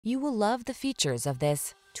You will love the features of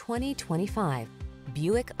this 2025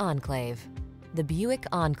 Buick Enclave. The Buick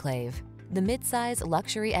Enclave, the midsize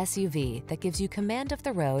luxury SUV that gives you command of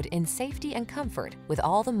the road in safety and comfort with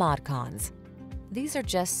all the mod cons. These are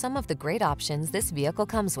just some of the great options this vehicle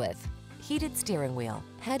comes with: heated steering wheel,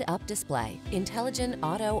 head-up display, intelligent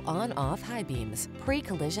auto on-off high beams,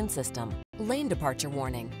 pre-collision system, lane departure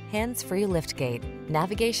warning, hands-free liftgate,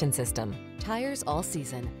 navigation system, tires all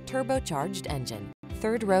season, turbocharged engine,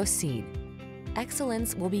 third row seat.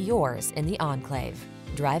 Excellence will be yours in the Enclave.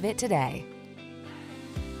 Drive it today.